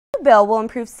bill will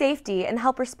improve safety and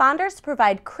help responders to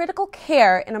provide critical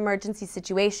care in emergency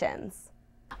situations.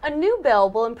 A new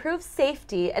bill will improve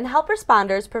safety and help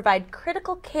responders provide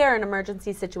critical care in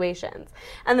emergency situations.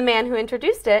 And the man who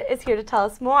introduced it is here to tell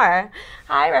us more.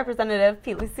 Hi, Representative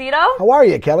Pete Lucido. How are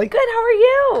you, Kelly? Good, how are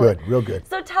you? Good, real good.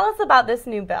 So tell us about this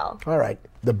new bill. All right.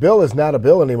 The bill is not a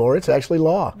bill anymore, it's actually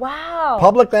law. Wow.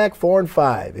 Public Act 4 and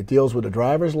 5. It deals with a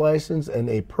driver's license and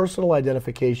a personal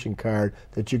identification card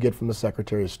that you get from the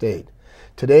Secretary of State.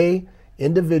 Today,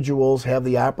 individuals have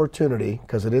the opportunity,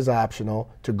 because it is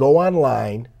optional, to go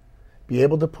online, be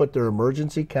able to put their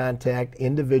emergency contact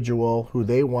individual who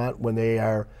they want when they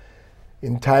are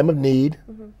in time of need.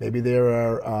 Maybe they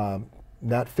are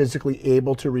not physically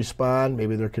able to respond,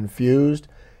 maybe they're confused,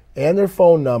 and their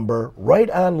phone number right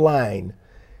online,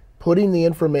 putting the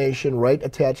information right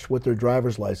attached with their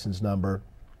driver's license number,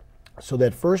 so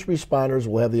that first responders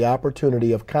will have the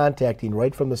opportunity of contacting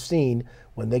right from the scene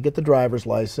when they get the driver's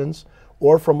license,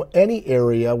 or from any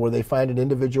area where they find an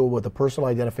individual with a personal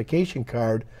identification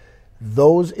card,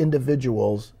 those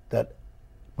individuals that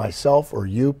myself or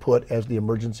you put as the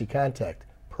emergency contact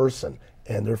person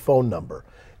and their phone number.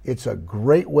 It's a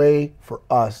great way for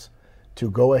us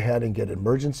to go ahead and get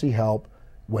emergency help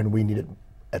when we need it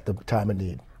at the time of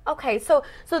need. Okay, so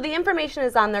the information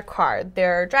is on their card,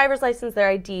 their driver's license,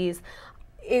 their IDs.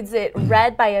 Is it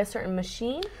read by a certain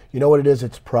machine? You know what it is?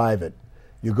 It's private.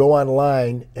 You go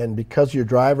online, and because your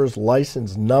driver's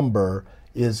license number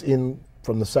is in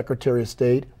from the Secretary of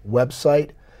State website,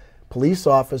 police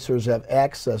officers have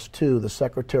access to the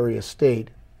Secretary of State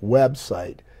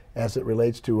website as it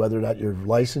relates to whether or not your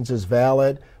license is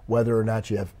valid, whether or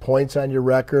not you have points on your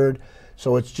record.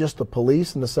 So it's just the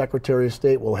police and the Secretary of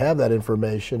State will have that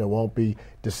information. It won't be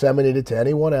disseminated to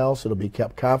anyone else. It'll be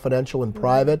kept confidential and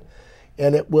private.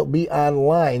 And it will be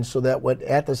online so that when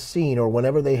at the scene or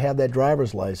whenever they have that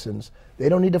driver's license, they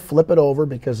don't need to flip it over,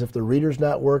 because if the reader's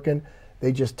not working,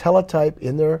 they just teletype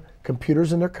in their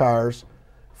computers in their cars.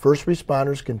 First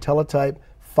responders can teletype,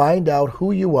 find out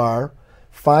who you are,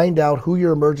 find out who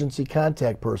your emergency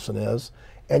contact person is,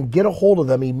 and get a hold of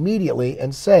them immediately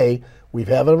and say, we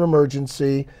have an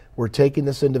emergency, we're taking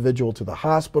this individual to the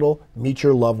hospital, meet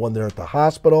your loved one there at the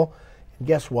hospital. And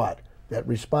guess what? That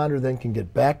responder then can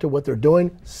get back to what they're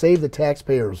doing, save the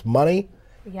taxpayers money,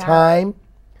 time.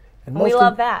 And we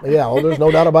love that. Yeah, well, there's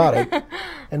no doubt about it.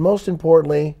 And most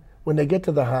importantly, when they get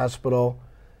to the hospital,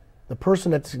 the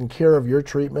person that's in care of your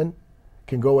treatment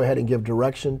can go ahead and give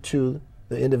direction to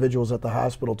the individuals at the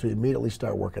hospital to immediately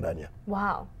start working on you.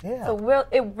 Wow. Yeah. So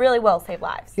it really will save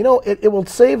lives. You know, it will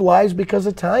save lives because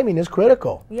the timing is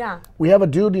critical. Yeah. We have a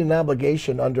duty and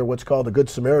obligation under what's called the Good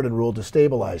Samaritan rule to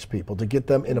stabilize people, to get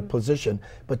them in a position,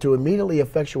 but to immediately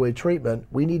effectuate treatment,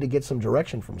 we need to get some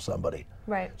direction from somebody.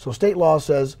 Right. So state law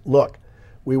says, look,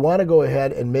 we want to go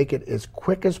ahead and make it as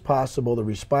quick as possible, the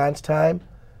response time,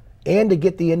 and to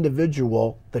get the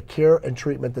individual the care and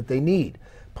treatment that they need.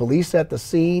 Police at the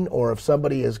scene, or if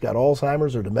somebody has got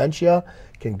Alzheimer's or dementia,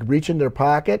 can reach in their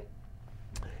pocket,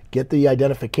 get the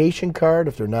identification card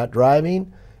if they're not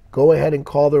driving, go ahead and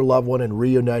call their loved one and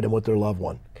reunite them with their loved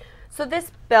one. So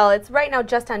this bill, it's right now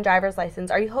just on driver's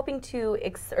license. Are you hoping to,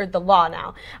 or the law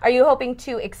now, are you hoping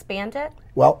to expand it?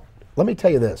 Well, let me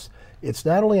tell you this. It's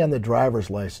not only on the driver's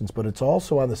license, but it's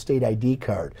also on the state ID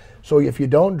card. So if you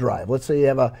don't drive, let's say you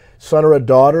have a son or a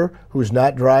daughter who's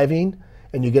not driving,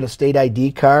 and you get a state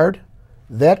ID card,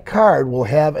 that card will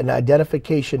have an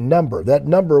identification number. That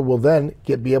number will then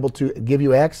be able to give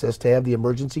you access to have the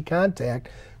emergency contact.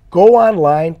 Go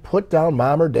online, put down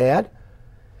mom or dad,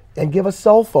 and give a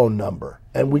cell phone number.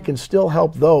 And we can still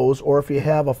help those, or if you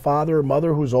have a father or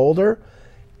mother who's older,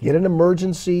 get an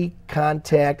emergency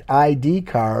contact ID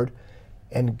card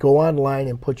and go online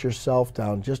and put yourself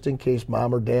down just in case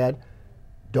mom or dad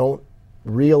don't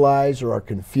realize or are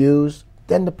confused.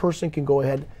 Then the person can go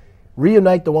ahead,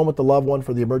 reunite the one with the loved one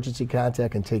for the emergency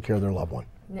contact and take care of their loved one.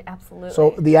 Absolutely.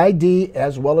 So the ID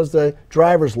as well as the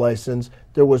driver's license,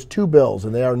 there was two bills,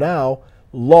 and they are now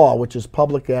law, which is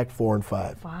Public Act 4 and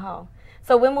 5. Wow.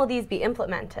 So when will these be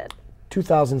implemented?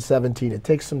 2017. It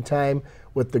takes some time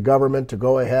with the government to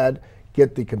go ahead,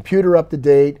 get the computer up to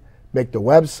date, make the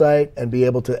website, and be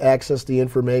able to access the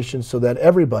information so that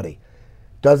everybody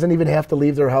doesn't even have to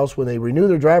leave their house when they renew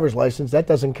their driver's license. That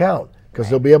doesn't count, because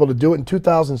they'll be able to do it in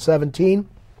 2017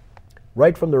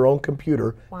 right from their own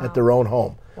computer at their own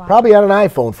home. Probably on an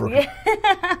iPhone for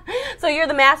So you're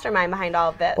the mastermind behind all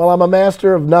of this. Well, I'm a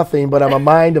master of nothing, but I'm a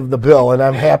mind of the bill, and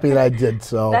I'm happy that I did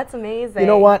so. That's amazing. You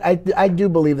know what? I do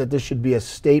believe that this should be a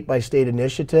state-by-state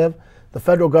initiative. The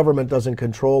federal government doesn't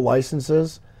control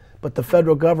licenses, but the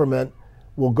federal government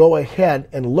will go ahead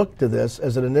and look to this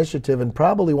as an initiative and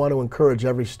probably want to encourage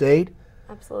every state.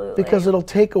 Absolutely. Because it'll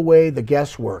take away the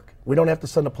guesswork. We don't have to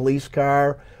send a police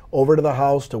car over to the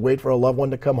house to wait for a loved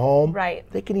one to come home. Right.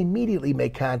 They can immediately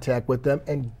make contact with them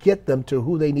and get them to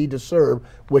who they need to serve,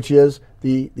 which is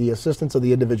the assistance of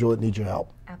the individual that needs your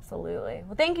help. Absolutely.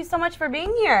 Well, thank you so much for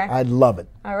being here. I'd love it.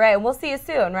 All right. We'll see you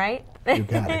soon, right? You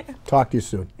got it. Talk to you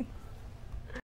soon.